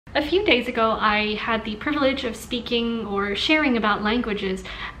A few days ago, I had the privilege of speaking or sharing about languages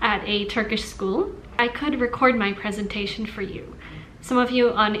at a Turkish school. I could record my presentation for you. Some of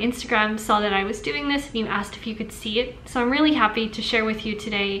you on Instagram saw that I was doing this and you asked if you could see it. So I'm really happy to share with you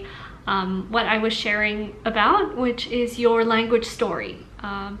today what I was sharing about, which is your language story.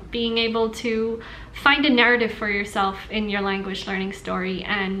 Being able to find a narrative for yourself in your language learning story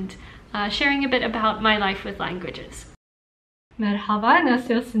and sharing a bit about my life with languages. Merhaba,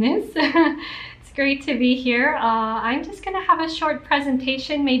 nasılsınız? It's great to be here. I'm just going to have a short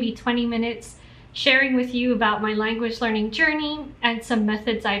presentation, maybe 20 minutes, sharing with you about my language learning journey and some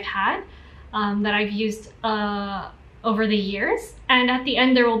methods I've had that I've used over the years. And at the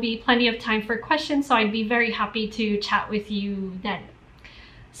end, there will be plenty of time for questions, so I'd be very happy to chat with you then.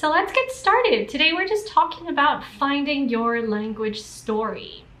 So let's get started. Today, we're just talking about finding your language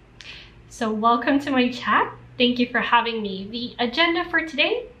story. So welcome to my chat. Thank you for having me. The agenda for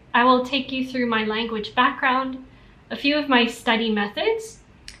today, I will take you through my language background, a few of my study methods,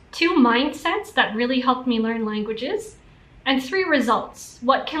 2 mindsets that really helped me learn languages, and 3 results.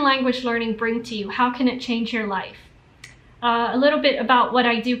 What can language learning bring to you? How can it change your life? A little bit about what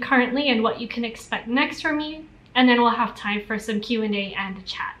I do currently and what you can expect next from me, and then we'll have time for some Q&A and a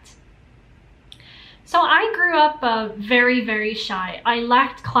chat. So I grew up very, very shy. I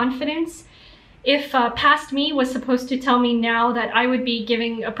lacked confidence. If past me was supposed to tell me now that I would be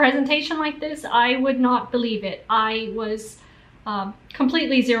giving a presentation like this, I would not believe it. I was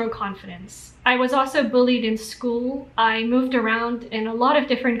completely zero confidence. I was also bullied in school. I moved around in a lot of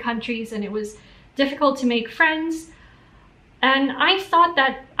different countries and it was difficult to make friends. And I thought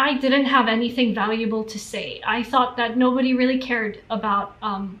that I didn't have anything valuable to say. I thought that nobody really cared about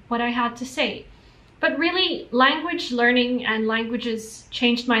what I had to say. But really, language learning and languages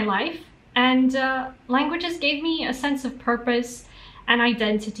changed my life. And languages gave me a sense of purpose and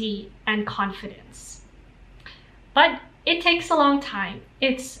identity and confidence. But it takes a long time.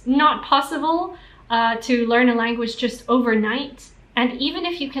 It's not possible to learn a language just overnight. And even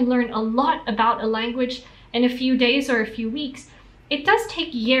if you can learn a lot about a language in a few days or a few weeks, it does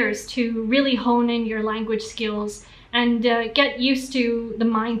take years to really hone in your language skills and get used to the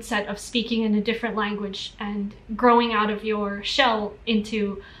mindset of speaking in a different language and growing out of your shell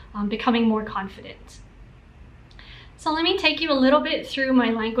into becoming more confident. So let me take you a little bit through my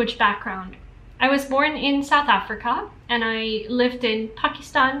language background. I was born in South Africa and I lived in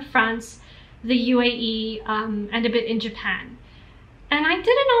Pakistan, France, the UAE, and a bit in Japan. And I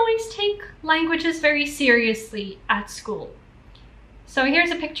didn't always take languages very seriously at school. So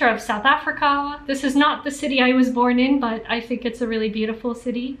here's a picture of South Africa. This is not the city I was born in, but I think it's a really beautiful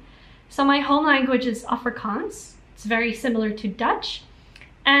city. So my home language is Afrikaans. It's very similar to Dutch.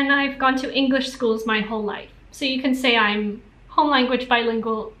 And I've gone to English schools my whole life. So you can say I'm home language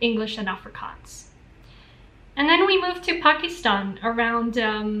bilingual, English and Afrikaans. And then we moved to Pakistan around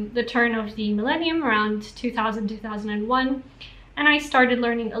the turn of the millennium, around 2000, 2001. And I started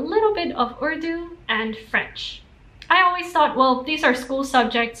learning a little bit of Urdu and French. I always thought, well, these are school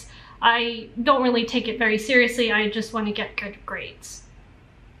subjects. I don't really take it very seriously. I just want to get good grades.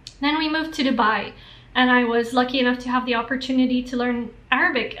 Then we moved to Dubai. And I was lucky enough to have the opportunity to learn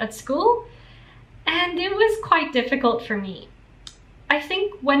Arabic at school, and it was quite difficult for me. I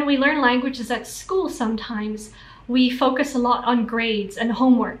think when we learn languages at school sometimes, we focus a lot on grades and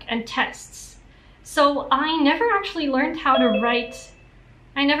homework and tests. So I never actually learned how to write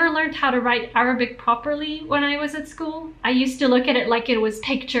Arabic properly when I was at school. I used to look at it like it was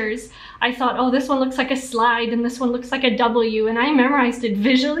pictures. I thought, oh, this one looks like a slide and this one looks like a W, and I memorized it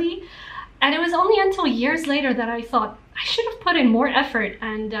visually. And it was only until years later that I thought I should have put in more effort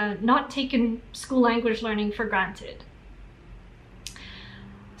and not taken school language learning for granted.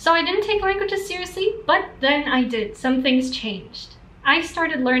 So I didn't take languages seriously, but then I did. Some things changed. I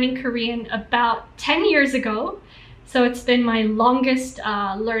started learning Korean about 10 years ago. So it's been my longest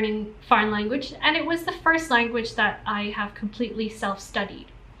learning foreign language, and it was the first language that I have completely self-studied.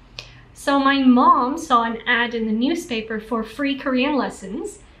 So my mom saw an ad in the newspaper for free Korean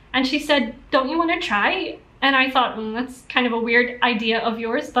lessons. And she said, don't you want to try? And I thought, that's kind of a weird idea of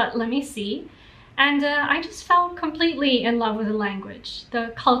yours, but let me see. And I just fell completely in love with the language.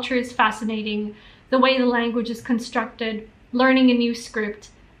 The culture is fascinating, the way the language is constructed, learning a new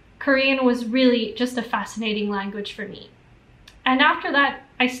script. Korean was really just a fascinating language for me. And after that,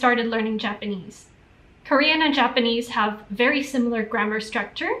 I started learning Japanese. Korean and Japanese have very similar grammar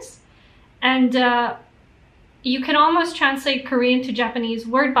structures, and you can almost translate Korean to Japanese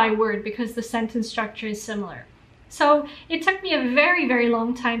word by word because the sentence structure is similar. So it took me a very, very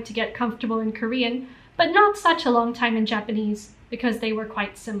long time to get comfortable in Korean, but not such a long time in Japanese. because they were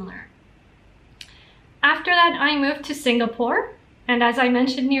quite similar. After that, I moved to Singapore. And as I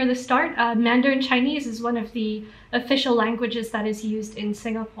mentioned near the start, Mandarin Chinese is one of the official languages that is used in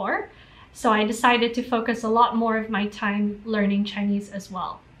Singapore. So I decided to focus a lot more of my time learning Chinese as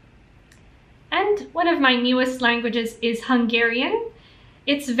well. And one of my newest languages is Hungarian.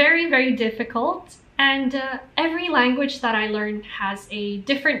 It's very, very difficult. And every language that I learn has a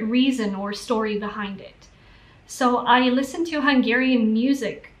different reason or story behind it. So I listened to Hungarian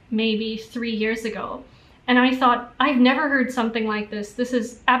music maybe 3 years ago. And I thought, I've never heard something like this. This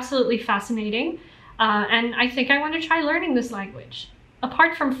is absolutely fascinating. And I think I want to try learning this language.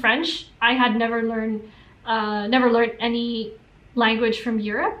 Apart from French, I had never learned any language from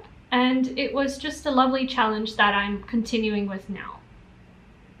Europe. And it was just a lovely challenge that I'm continuing with now.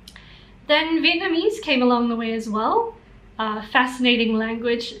 Then Vietnamese came along the way as well. Fascinating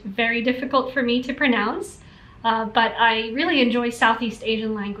language, very difficult for me to pronounce. But I really enjoy Southeast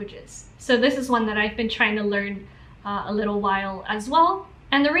Asian languages. So this is one that I've been trying to learn a little while as well.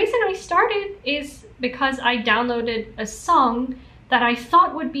 And the reason I started is because I downloaded a song that I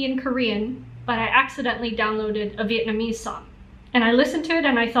thought would be in Korean, but I accidentally downloaded a Vietnamese song. And I listened to it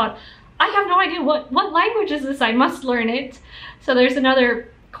and I thought, I have no idea what language is this, I must learn it. So there's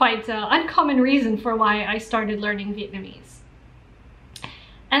another quite uncommon reason for why I started learning Vietnamese.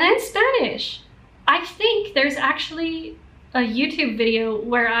 And then Spanish. I think there's actually a YouTube video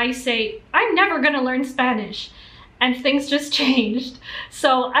where I say, I'm never gonna learn Spanish, and things just changed.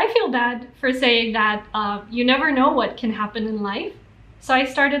 So I feel bad for saying that. You never know what can happen in life. So I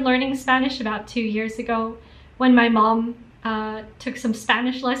started learning Spanish about 2 years ago when my mom took some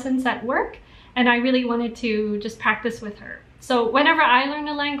Spanish lessons at work, and I really wanted to just practice with her. So whenever I learn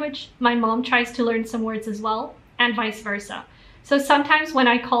a language, my mom tries to learn some words as well, and vice versa. So sometimes when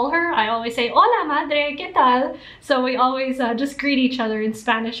I call her, I always say, Hola madre, ¿qué tal? So we always just greet each other in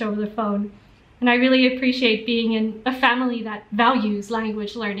Spanish over the phone. And I really appreciate being in a family that values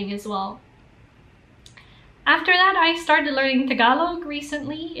language learning as well. After that, I started learning Tagalog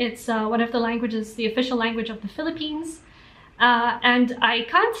recently. It's one of the languages, the official language of the Philippines. And I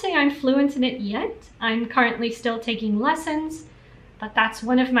can't say I'm fluent in it yet. I'm currently still taking lessons, but that's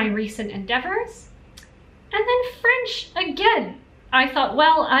one of my recent endeavors. And then French again. I thought,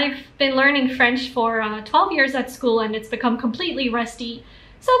 well, I've been learning French for 12 years at school and it's become completely rusty.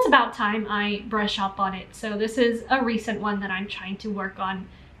 So it's about time I brush up on it. So this is a recent one that I'm trying to work on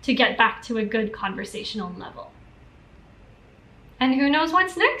to get back to a good conversational level. And who knows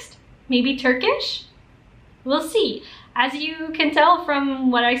what's next? Maybe Turkish? We'll see. As you can tell from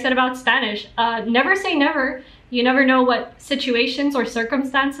what I said about Spanish, never say never. You never know what situations or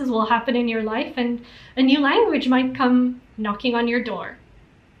circumstances will happen in your life, and a new language might come knocking on your door.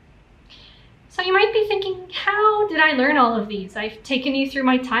 So you might be thinking, how did I learn all of these? I've taken you through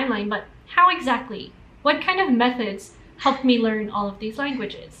my timeline, but how exactly? What kind of methods helped me learn all of these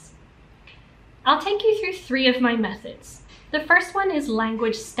languages? I'll take you through 3 of my methods. The first one is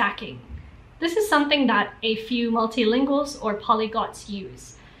language stacking. This is something that a few multilinguals or polyglots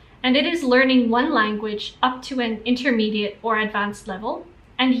use. And it is learning one language up to an intermediate or advanced level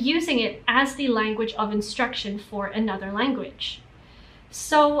and using it as the language of instruction for another language.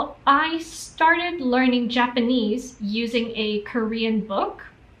 So I started learning Japanese using a Korean book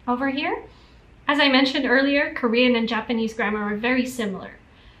over here. As I mentioned earlier, Korean and Japanese grammar are very similar.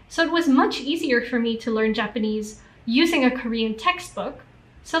 So it was much easier for me to learn Japanese using a Korean textbook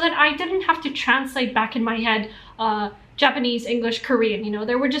so that I didn't have to translate back in my head Japanese, English, Korean, you know,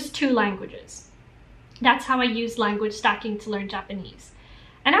 there were just 2 languages. That's how I used language stacking to learn Japanese.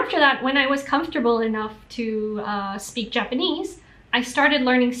 And after that, when I was comfortable enough to speak Japanese, I started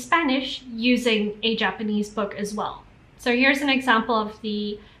learning Spanish using a Japanese book as well. So here's an example of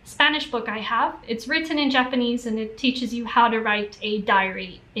the Spanish book I have. It's written in Japanese and it teaches you how to write a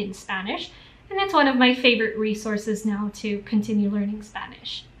diary in Spanish. And it's one of my favorite resources now to continue learning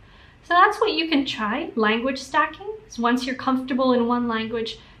Spanish. So that's what you can try, language stacking. So once you're comfortable in one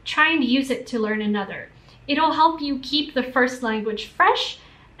language, try and use it to learn another. It'll help you keep the first language fresh,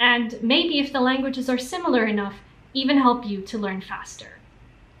 and maybe if the languages are similar enough, even help you to learn faster.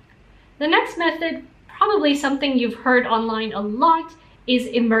 The next method, probably something you've heard online a lot, is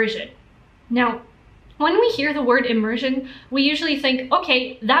immersion. Now, when we hear the word immersion, we usually think,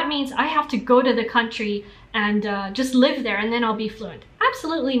 okay, that means I have to go to the country and just live there and then I'll be fluent.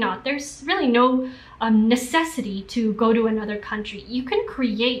 Absolutely not. There's really no necessity to go to another country. You can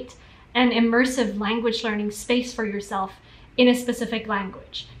create an immersive language learning space for yourself in a specific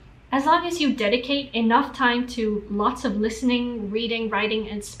language. As long as you dedicate enough time to lots of listening, reading, writing,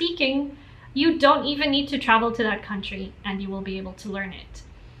 and speaking, You don't even need to travel to that country and you will be able to learn it.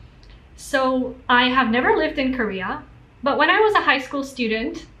 So I have never lived in Korea, but when I was a high school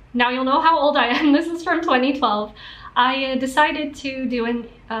student, now you'll know how old I am, this is from 2012, I decided to do an,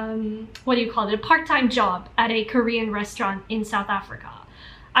 a part-time job at a Korean restaurant in South Africa.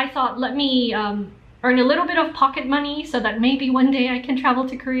 I thought, let me earn a little bit of pocket money so that maybe one day I can travel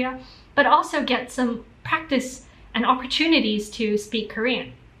to Korea, but also get some practice and opportunities to speak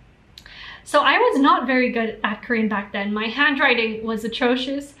Korean. So I was not very good at Korean back then. My handwriting was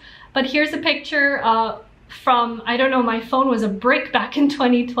atrocious, but here's a picture from, I don't know, my phone was a brick back in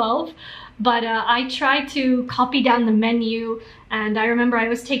 2012, but I tried to copy down the menu, and I remember I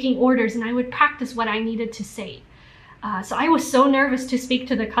was taking orders and I would practice what I needed to say. So I was so nervous to speak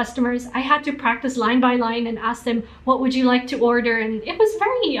to the customers. I had to practice line by line and ask them, what would you like to order? And it was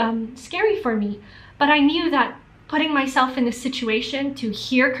very scary for me, but I knew that putting myself in a situation to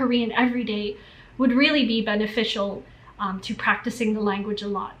hear Korean every day would really be beneficial to practicing the language a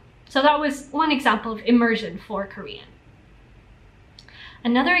lot. So that was one example of immersion for Korean.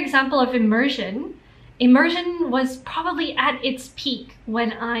 Another example of immersion was probably at its peak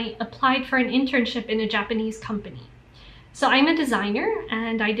when I applied for an internship in a Japanese company. So I'm a designer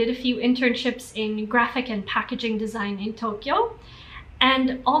and I did a few internships in graphic and packaging design in Tokyo,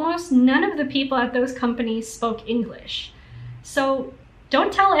 and almost none of the people at those companies spoke English. So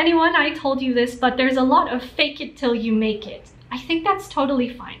don't tell anyone I told you this, but there's a lot of fake it till you make it. I think that's totally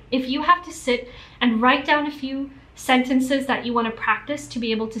fine. If you have to sit and write down a few sentences that you want to practice to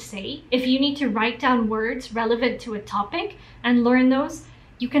be able to say, if you need to write down words relevant to a topic and learn those,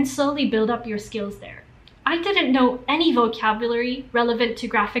 you can slowly build up your skills there. I didn't know any vocabulary relevant to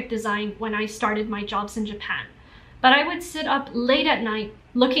graphic design when I started my jobs in Japan, but I would sit up late at night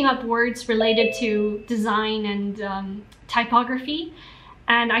looking up words related to design and typography,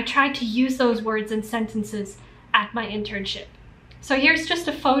 and I tried to use those words and sentences at my internship. So here's just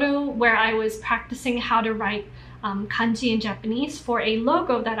a photo where I was practicing how to write kanji in Japanese for a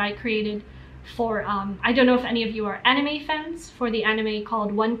logo that I created for, I don't know if any of you are anime fans, for the anime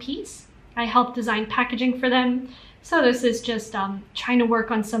called One Piece. I helped design packaging for them. So this is just trying to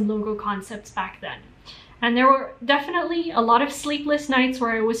work on some logo concepts back then. And there were definitely a lot of sleepless nights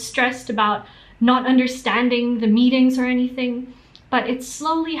where I was stressed about not understanding the meetings or anything, but it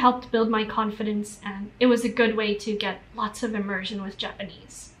slowly helped build my confidence, and it was a good way to get lots of immersion with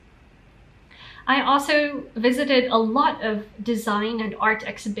Japanese. I also visited a lot of design and art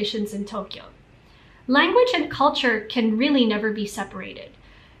exhibitions in Tokyo. Language and culture can really never be separated.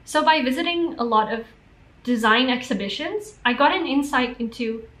 So by visiting a lot of design exhibitions, I got an insight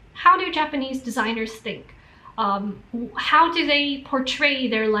into how do Japanese designers think? How do they portray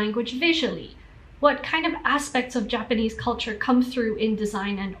their language visually? What kind of aspects of Japanese culture come through in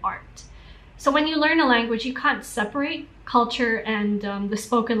design and art? So when you learn a language, you can't separate culture and the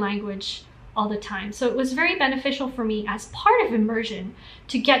spoken language all the time. So it was very beneficial for me as part of immersion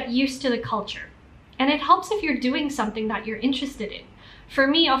to get used to the culture. And it helps if you're doing something that you're interested in. For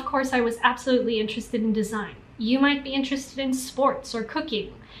me, of course, I was absolutely interested in design. You might be interested in sports or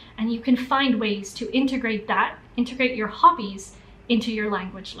cooking, and you can find ways to integrate your hobbies into your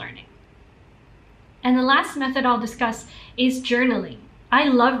language learning. And the last method I'll discuss is journaling. I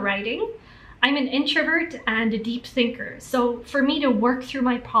love writing. I'm an introvert and a deep thinker, so for me to work through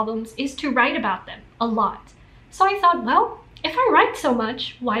my problems is to write about them a lot. So I thought, well, if I write so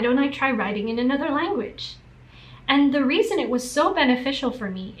much, why don't I try writing in another language? And the reason it was so beneficial for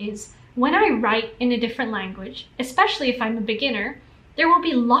me is when I write in a different language, especially if I'm a beginner, there will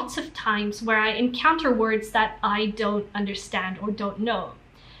be lots of times where I encounter words that I don't understand or don't know.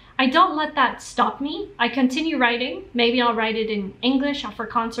 I don't let that stop me. I continue writing. Maybe I'll write it in English,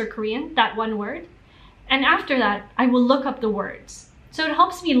 Afrikaans, or Korean, that one word. And after that, I will look up the words. So it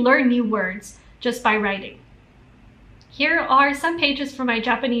helps me learn new words just by writing. Here are some pages from my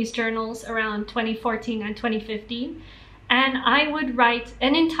Japanese journals around 2014 and 2015, and I would write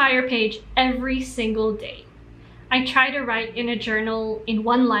an entire page every single day. I try to write in a journal in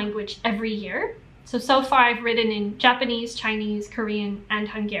one language every year. So far I've written in Japanese, Chinese, Korean, and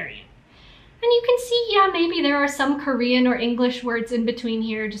Hungarian. And you can see, yeah, maybe there are some Korean or English words in between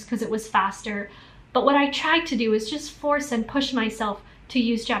here just because it was faster. But what I tried to do is just force and push myself to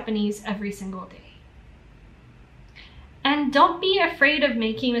use Japanese every single day. And don't be afraid of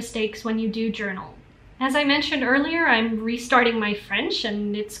making mistakes when you do journal. As I mentioned earlier, I'm restarting my French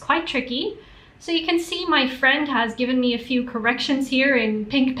and it's quite tricky. So you can see my friend has given me a few corrections here in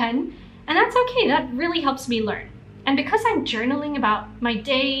pink pen, and that's okay, that really helps me learn. And because I'm journaling about my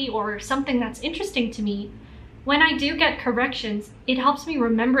day or something that's interesting to me, When I do get corrections, it helps me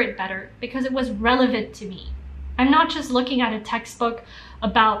remember it better because it was relevant to me. I'm not just looking at a textbook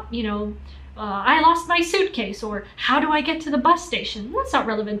about, I lost my suitcase, or how do I get to the bus station? That's not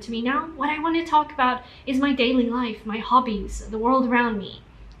relevant to me now. What I want to talk about is my daily life, my hobbies, the world around me.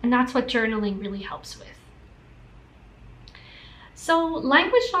 And that's what journaling really helps with. So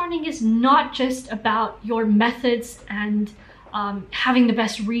language learning is not just about your methods and having the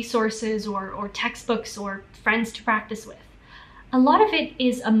best resources or textbooks or friends to practice with. A lot of it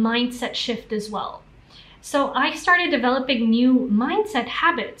is a mindset shift as well. So I started developing new mindset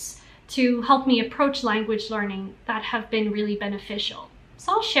habits to help me approach language learning that have been really beneficial.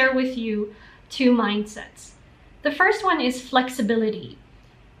 So I'll share with you 2 mindsets. The first one is flexibility.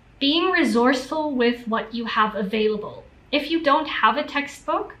 Being resourceful with what you have available. If you don't have a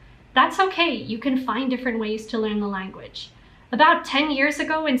textbook, that's okay. You can find different ways to learn the language. About 10 years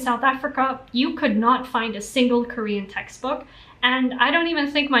ago in South Africa, you could not find a single Korean textbook, and I don't even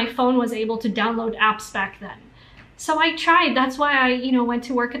think my phone was able to download apps back then. So I tried. That's why I, went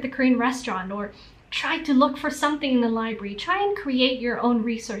to work at the Korean restaurant, or tried to look for something in the library. Try and create your own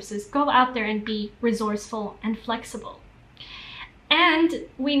resources. Go out there and be resourceful and flexible. And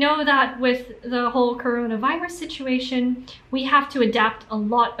we know that with the whole coronavirus situation, we have to adapt a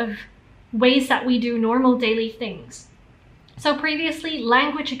lot of ways that we do normal daily things. So previously,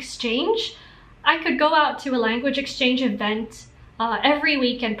 language exchange, I could go out to a language exchange event every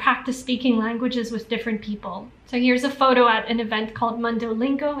week and practice speaking languages with different people. So here's a photo at an event called Mundo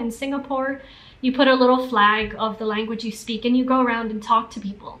Lingo in Singapore. You put a little flag of the language you speak and you go around and talk to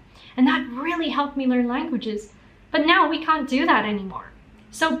people. And that really helped me learn languages. But now we can't do that anymore.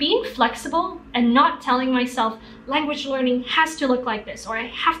 So being flexible and not telling myself language learning has to look like this, or I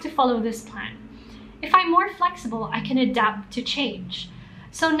have to follow this plan. If I'm more flexible, I can adapt to change.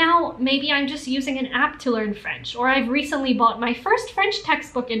 So now maybe I'm just using an app to learn French, or I've recently bought my first French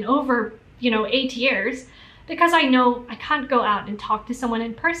textbook in over, 8 years, because I know I can't go out and talk to someone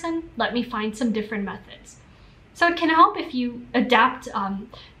in person. Let me find some different methods. So it can help if you adapt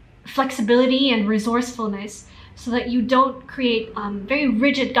flexibility and resourcefulness so that you don't create very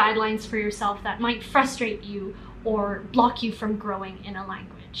rigid guidelines for yourself that might frustrate you or block you from growing in a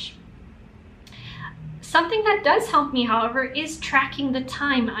language. Something that does help me, however, is tracking the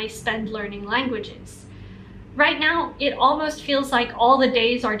time I spend learning languages. Right now, it almost feels like all the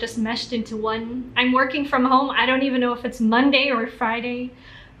days are just meshed into one. I'm working from home. I don't even know if it's Monday or Friday.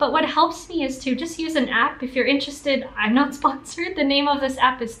 But what helps me is to just use an app. If you're interested, I'm not sponsored. The name of this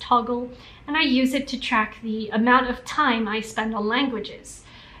app is Toggle, and I use it to track the amount of time I spend on languages.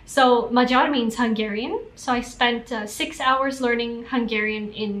 So Magyar means Hungarian. So I spent 6 hours learning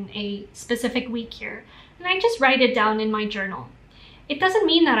Hungarian in a specific week here. And I just write it down in my journal. It doesn't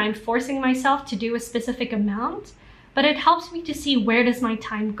mean that I'm forcing myself to do a specific amount, but it helps me to see where does my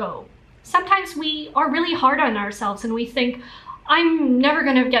time go. Sometimes we are really hard on ourselves and we think, I'm never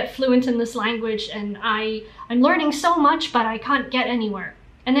going to get fluent in this language and I'm learning so much, but I can't get anywhere.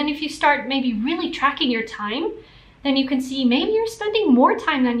 And then if you start maybe really tracking your time, then you can see maybe you're spending more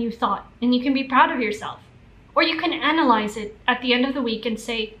time than you thought, and you can be proud of yourself. Or you can analyze it at the end of the week and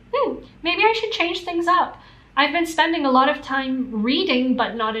say, maybe I should change things up. I've been spending a lot of time reading,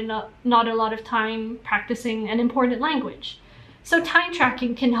 but not a lot of time practicing an important language. So time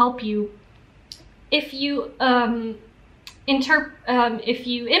tracking can help you if you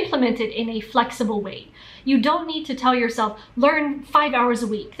implement it in a flexible way. You don't need to tell yourself, learn 5 hours a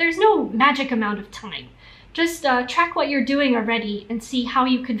week. There's no magic amount of time. Just track what you're doing already and see how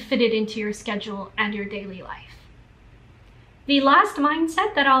you can fit it into your schedule and your daily life. The last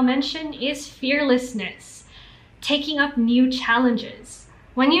mindset that I'll mention is fearlessness, taking up new challenges.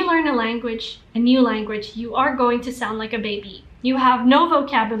 When you learn a new language, you are going to sound like a baby. You have no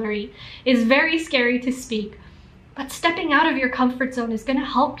vocabulary, it's very scary to speak, but stepping out of your comfort zone is going to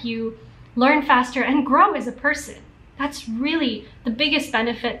help you learn faster and grow as a person. That's really the biggest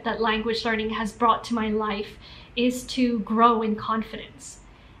benefit that language learning has brought to my life, is to grow in confidence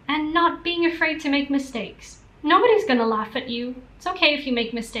and not being afraid to make mistakes. Nobody's going to laugh at you. It's okay if you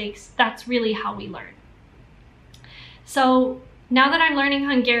make mistakes. That's really how we learn. So now that I'm learning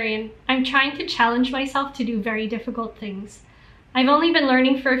Hungarian, I'm trying to challenge myself to do very difficult things. I've only been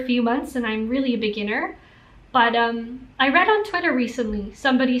learning for a few months and I'm really a beginner, but I read on Twitter recently,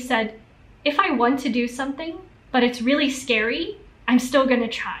 somebody said, if I want to do something, but it's really scary, I'm still gonna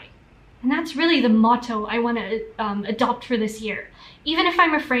try. And that's really the motto I wanna adopt for this year. Even if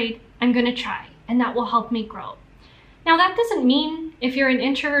I'm afraid, I'm gonna try, and that will help me grow. Now that doesn't mean if you're an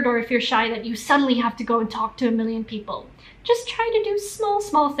introvert or if you're shy, that you suddenly have to go and talk to a million people. Just try to do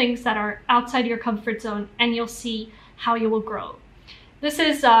small things that are outside your comfort zone, and you'll see how you will grow. This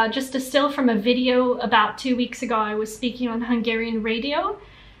is just a still from a video about 2 weeks ago. I was speaking on Hungarian radio,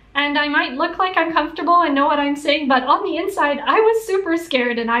 and I might look like I'm comfortable and know what I'm saying, but on the inside, I was super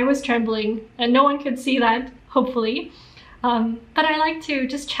scared and I was trembling, and no one could see that, hopefully. But I like to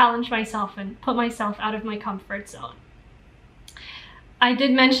just challenge myself and put myself out of my comfort zone. I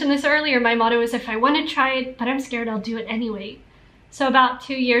did mention this earlier. My motto is, if I want to try it, but I'm scared, I'll do it anyway. So about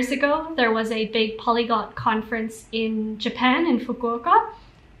 2 years ago, there was a big polyglot conference in Japan, in Fukuoka,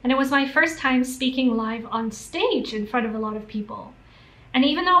 and it was my first time speaking live on stage in front of a lot of people. And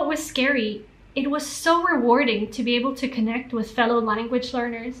even though it was scary, it was so rewarding to be able to connect with fellow language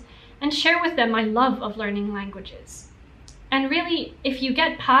learners and share with them my love of learning languages. And really, if you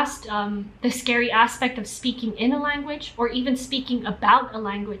get past the scary aspect of speaking in a language or even speaking about a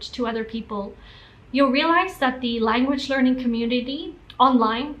language to other people, you'll realize that the language learning community,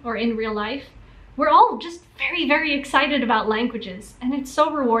 online or in real life, we're all just very excited about languages. And it's so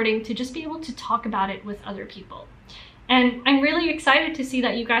rewarding to just be able to talk about it with other people. And I'm really excited to see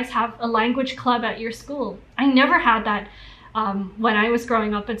that you guys have a language club at your school. I never had that when I was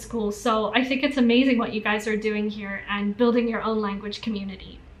growing up at school. So I think it's amazing what you guys are doing here and building your own language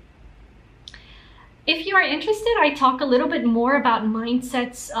community. If you are interested, I talk a little bit more about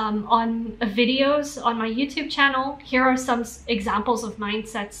mindsets on videos on my YouTube channel. Here are some examples of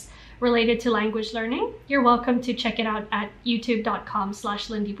mindsets related to language learning. You're welcome to check it out at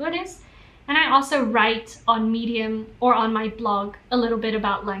youtube.com/LindieBuddhist. And I also write on Medium or on my blog a little bit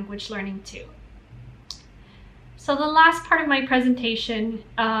about language learning too. So the last part of my presentation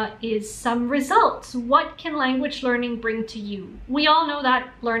is some results. What can language learning bring to you? We all know that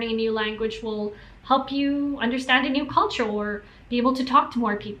learning a new language will help you understand a new culture or be able to talk to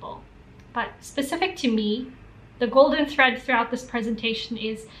more people. But specific to me, the golden thread throughout this presentation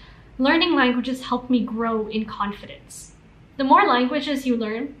is learning languages help me grow in confidence. The more languages you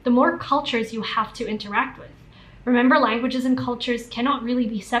learn, the more cultures you have to interact with. Remember, languages and cultures cannot really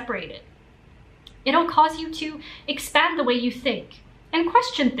be separated. It'll cause you to expand the way you think and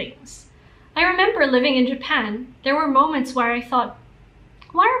question things. I remember living in Japan, there were moments where I thought,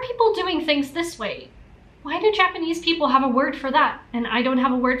 why are people doing things this way? Why do Japanese people have a word for that and I don't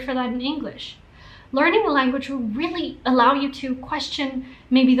have a word for that in English? Learning a language will really allow you to question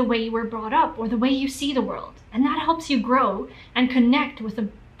maybe the way you were brought up or the way you see the world. And that helps you grow and connect with a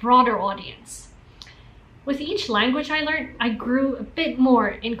broader audience. With each language I learned, I grew a bit more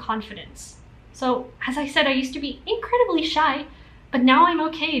in confidence. So, as I said, I used to be incredibly shy, but now I'm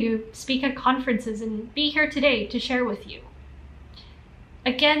okay to speak at conferences and be here today to share with you.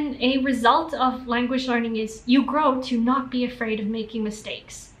 Again, a result of language learning is you grow to not be afraid of making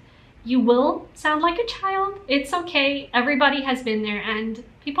mistakes. You will sound like a child. It's okay. Everybody has been there, and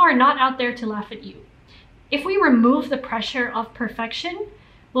people are not out there to laugh at you. If we remove the pressure of perfection,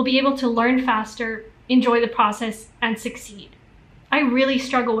 we'll be able to learn faster, enjoy the process, and succeed. I really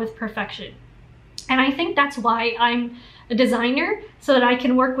struggle with perfection. And I think that's why I'm a designer, so that I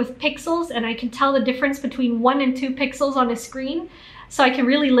can work with pixels and I can tell the difference between 1 and 2 pixels on a screen, so I can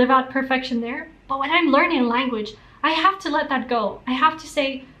really live out perfection there. But when I'm learning a language, I have to let that go. I have to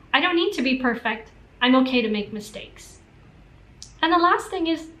say, I don't need to be perfect. I'm okay to make mistakes. And the last thing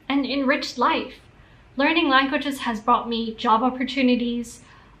is an enriched life. Learning languages has brought me job opportunities,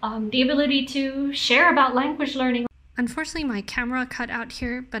 the ability to share about language learning. Unfortunately, my camera cut out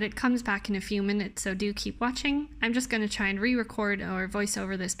here, but it comes back in a few minutes, so do keep watching. I'm just going to try and re-record or voice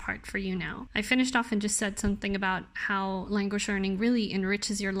over this part for you now. I finished off and just said something about how language learning really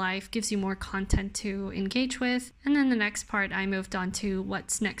enriches your life, gives you more content to engage with, and then the next part I moved on to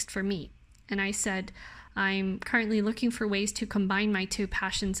what's next for me. And I said, I'm currently looking for ways to combine my 2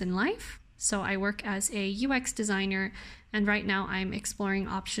 passions in life. So I work as a UX designer, and right now I'm exploring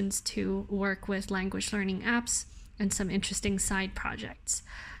options to work with language learning apps and some interesting side projects.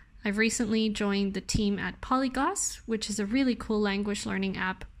 I've recently joined the team at Polyglot, which is a really cool language learning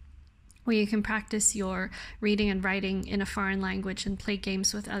app where you can practice your reading and writing in a foreign language and play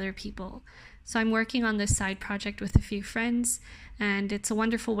games with other people. So I'm working on this side project with a few friends, and it's a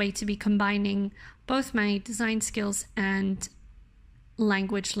wonderful way to be combining both my design skills and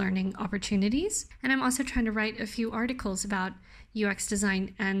language learning opportunities. And I'm also trying to write a few articles about UX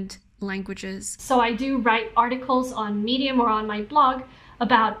design and languages. So I do write articles on Medium or on my blog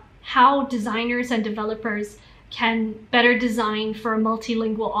about how designers and developers can better design for a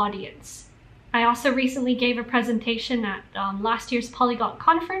multilingual audience. I also recently gave a presentation at last year's Polyglot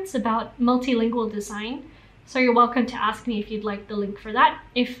conference about multilingual design, So you're welcome to ask me if you'd like the link for that,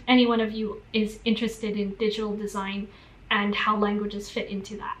 if any one of you is interested in digital design and how languages fit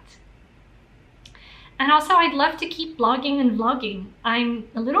into that. And also, I'd love to keep blogging and vlogging. I'm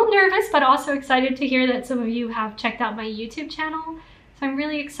a little nervous, but also excited to hear that some of you have checked out my YouTube channel. So I'm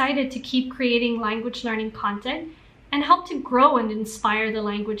really excited to keep creating language learning content and help to grow and inspire the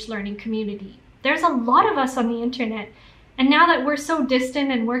language learning community. There's a lot of us on the internet, and now that we're so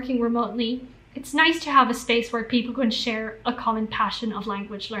distant and working remotely, it's nice to have a space where people can share a common passion of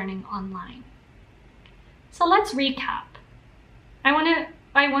language learning online. So let's recap. I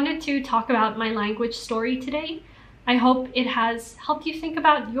wanted to talk about my language story today. I hope it has helped you think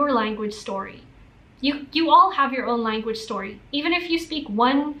about your language story. You all have your own language story, even if you speak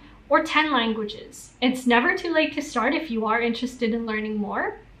 1 or 10 languages. It's never too late to start if you are interested in learning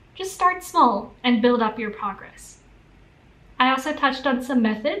more. Just start small and build up your progress. I also touched on some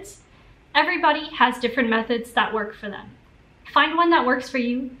methods. Everybody has different methods that work for them. Find one that works for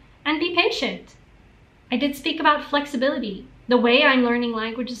you and be patient. I did speak about flexibility. The way I'm learning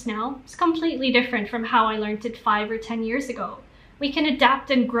languages now is completely different from how I learned it 5 or 10 years ago. We can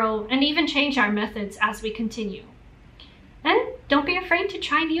adapt and grow and even change our methods as we continue. And don't be afraid to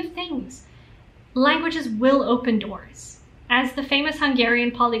try new things. Languages will open doors. As the famous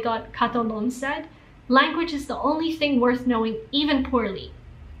Hungarian polyglot Katalon said, language is the only thing worth knowing, even poorly.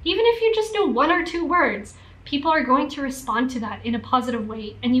 Even if you just know 1 or 2 words, people are going to respond to that in a positive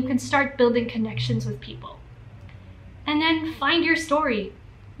way, and you can start building connections with people. And then find your story.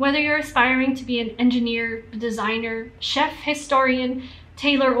 Whether you're aspiring to be an engineer, designer, chef, historian,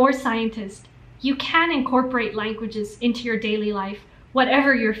 tailor, or scientist, you can incorporate languages into your daily life,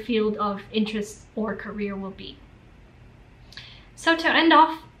 whatever your field of interest or career will be. So to end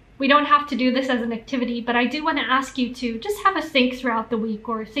off, we don't have to do this as an activity, but I do want to ask you to just have a think throughout the week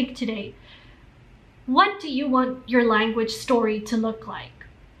or think today. What do you want your language story to look like?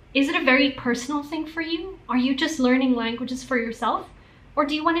 Is it a very personal thing for you? Are you just learning languages for yourself? Or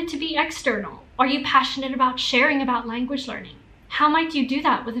do you want it to be external? Are you passionate about sharing about language learning? How might you do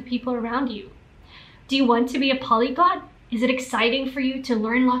that with the people around you? Do you want to be a polyglot? Is it exciting for you to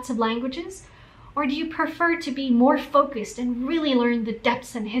learn lots of languages? Or do you prefer to be more focused and really learn the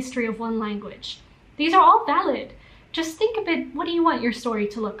depths and history of one language? These are all valid. Just think a bit, what do you want your story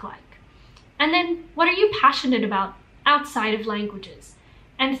to look like? And then, what are you passionate about outside of languages?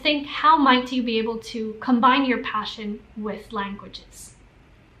 And think, how might you be able to combine your passion with languages?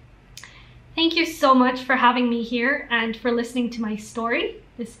 Thank you so much for having me here and for listening to my story.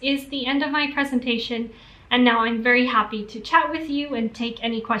 This is the end of my presentation, and now I'm very happy to chat with you and take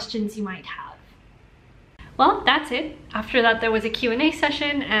any questions you might have. Well, that's it. After that, there was a Q&A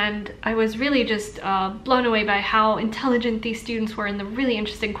session, and I was really just blown away by how intelligent these students were and the really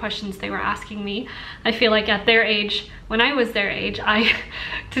interesting questions they were asking me. I feel like at their age, when I was their age, I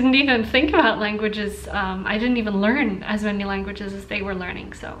didn't even think about languages. I didn't even learn as many languages as they were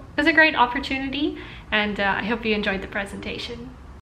learning. So it was a great opportunity, and I hope you enjoyed the presentation.